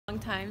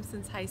time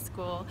since high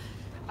school.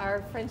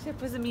 Our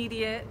friendship was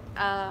immediate.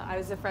 I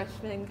was a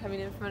freshman coming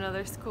in from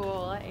another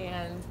school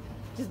and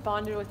just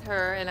bonded with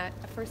her, and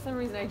for some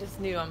reason I just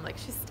knew, I'm like,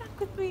 she's stuck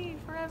with me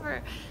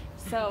forever.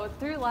 So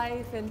through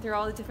life and through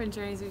all the different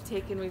journeys we've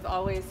taken, we've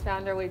always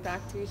found our way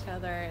back to each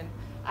other, and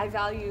I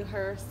value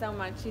her so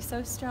much. She's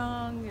so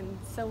strong and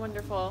so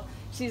wonderful.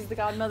 She's the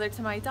godmother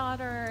to my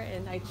daughter,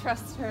 and I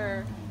trust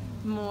her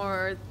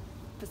more,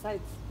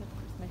 besides, of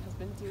course, my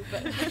husband too,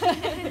 but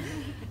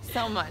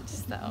so much.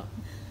 So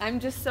I'm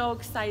just so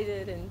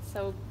excited and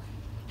so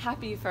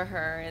happy for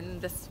her in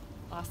this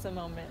awesome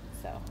moment.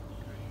 So,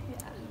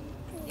 yeah.